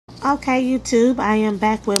Okay, YouTube, I am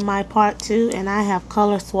back with my part 2, and I have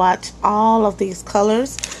color swatched all of these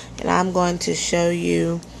colors, and I'm going to show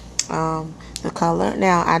you the color.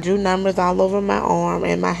 Now, I drew numbers all over my arm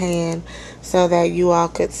and my hand so that you all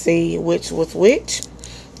could see which was which,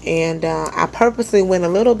 and I purposely went a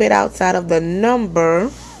little bit outside of the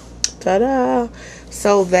number, ta-da,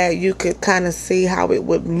 so that you could kind of see how it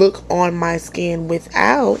would look on my skin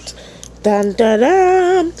without dun, dun,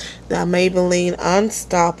 dun, the Maybelline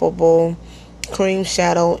Unstoppable Cream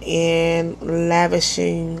Shadow in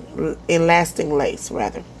lasting lace,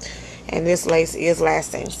 rather. And this lace is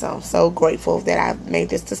lasting, so I'm so grateful that I made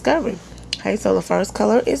this discovery. Okay, so the first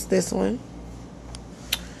color is this one.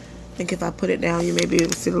 I think if I put it down, you may be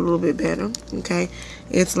able to see it a little bit better. Okay,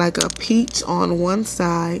 it's like a peach on one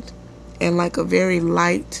side and like a very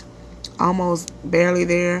light, almost barely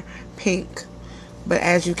there, pink. But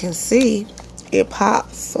as you can see, it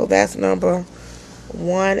pops. So that's number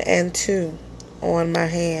 1 and 2 on my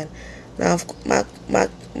hand. Now, my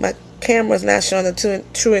camera's not showing the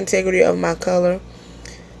true integrity of my color,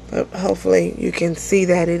 but hopefully you can see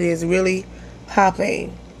that it is really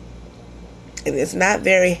popping. And it's not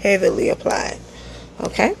very heavily applied.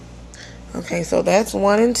 Okay? Okay, so that's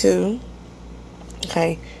 1 and 2.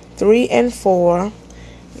 Okay, 3 and 4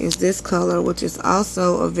 is this color, which is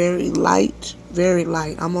also a very light,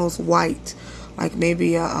 almost white, like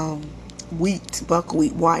maybe a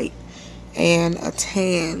buckwheat white, and a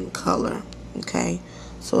tan color. Okay,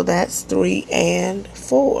 so that's 3 and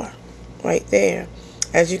 4 right there.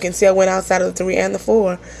 As you can see, I went outside of the 3 and the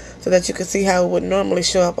 4 so that you can see how it would normally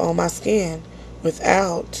show up on my skin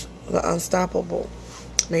without the Unstoppable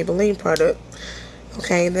Maybelline product.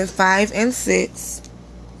 Okay, and then 5 and 6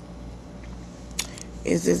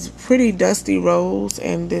 is this pretty dusty rose,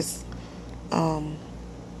 and this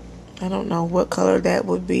I don't know what color that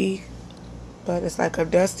would be, but it's like a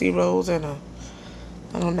dusty rose and I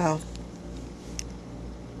don't know,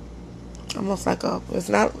 almost like it's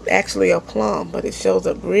not actually a plum, but it shows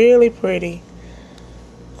up really pretty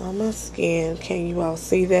on my skin. Can you all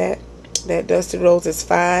see that? That dusty rose is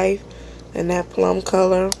 5, and that plum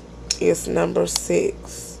color is number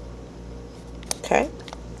 6. Okay.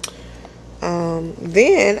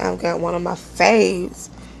 Then I've got one of my faves.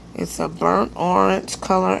 It's a burnt orange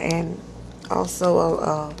color, and also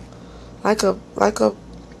a like a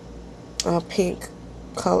pink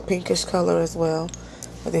color, pinkish color as well.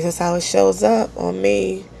 But this is how it shows up on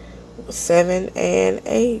me. 7 and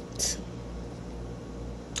 8.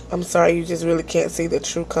 I'm sorry, you just really can't see the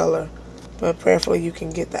true color, but prayerfully you can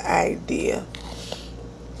get the idea.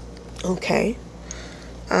 Okay.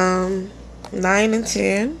 9 and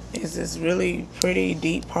 10 is this really pretty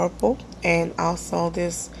deep purple, and also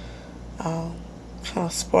this kind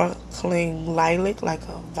of sparkling lilac, like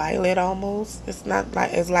a violet almost. It's not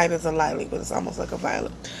like as light as a lilac, but it's almost like a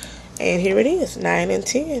violet. And here it is, 9 and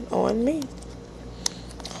 10 on me.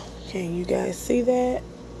 Can you guys see that?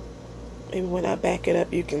 Maybe when I back it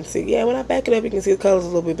up you can see. Yeah, when I back it up you can see the colors a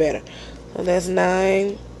little bit better. So that's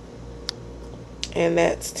 9 and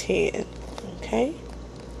that's 10. Okay.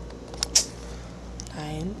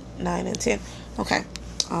 9 and 10. Okay.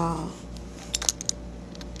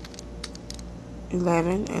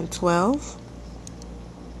 11 and 12.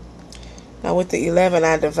 Now with the 11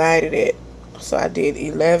 I divided it. So I did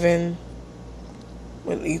 11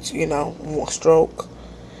 with each, one stroke.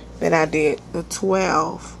 Then I did the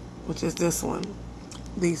 12, which is this one.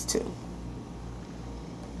 These two.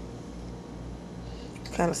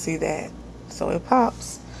 Kind of see that. So it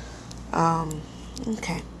pops.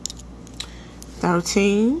 Okay.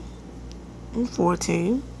 13 and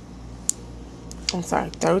 14. I'm sorry,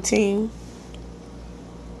 13.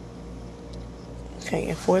 Okay,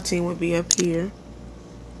 and 14 would be up here.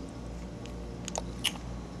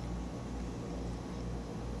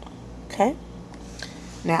 Okay.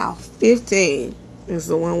 Now, 15 is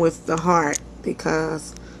the one with the heart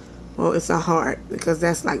because, well, it's a heart because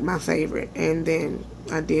that's like my favorite. And then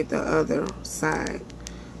I did the other side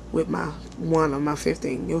with my one of my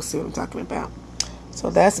 15. You'll see what I'm talking about. So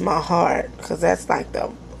that's my heart because that's like the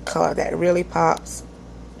color that really pops.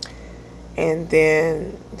 And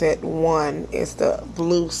then that one is the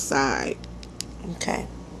blue side, okay,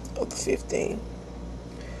 of the 15.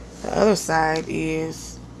 The other side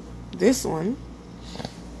is this one,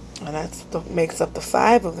 and that's makes up the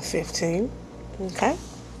 5 of the 15. Okay.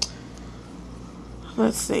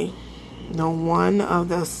 Let's see. The 1 of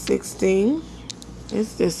the 16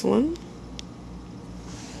 is this one.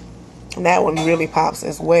 And that one really pops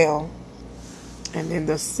as well. And then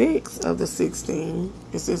the 6 of the 16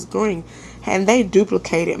 is this green. And they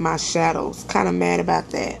duplicated my shadows. Kind of mad about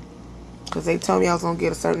that. because they told me I was going to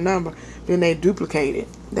get a certain number. Then they duplicate it.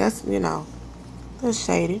 That's, you know, that's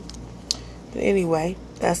shady. But anyway,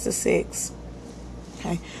 that's the 6.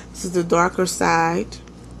 Okay, this is the darker side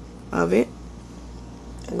of it.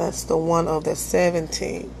 And that's the one of the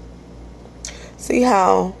 17. See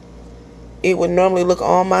how it would normally look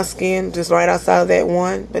on my skin just right outside of that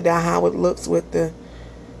one, but that's how it looks with the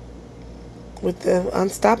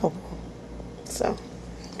Unstoppable. So,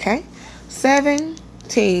 okay,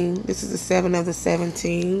 17. This is the 7 of the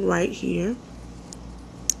 17 right here.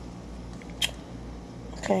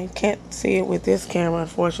 Okay, can't see it with this camera,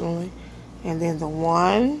 unfortunately. And then the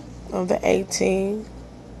 1 of the 18.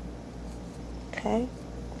 Okay.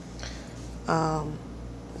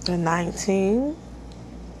 The 19.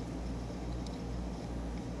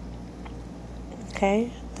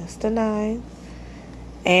 Okay, that's the 9.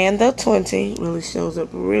 And the 20 really shows up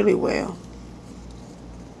really well.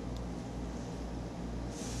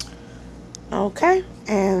 Okay,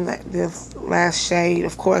 and this last shade,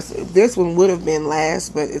 of course, this one would have been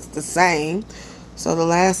last, but it's the same. So the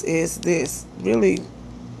last is this really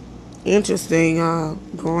interesting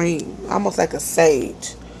green, almost like a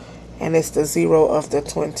sage. And it's the 0 of the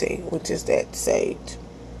 20, which is that sage.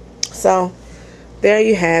 So there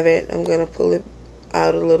you have it. I'm going to pull it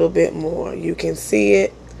out a little bit more. You can see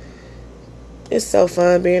it. It's so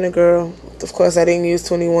fun being a girl. Of course, I didn't use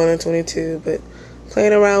 21 and 22, but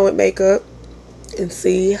playing around with makeup and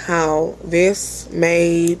see how this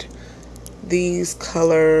made these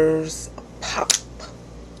colors pop.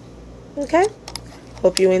 Okay?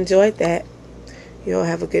 Hope you enjoyed that. You all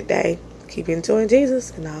have a good day. Keep enjoying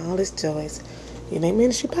Jesus and all his joys. You make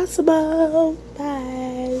ministry possible. Bye.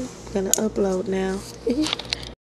 I'm gonna upload now.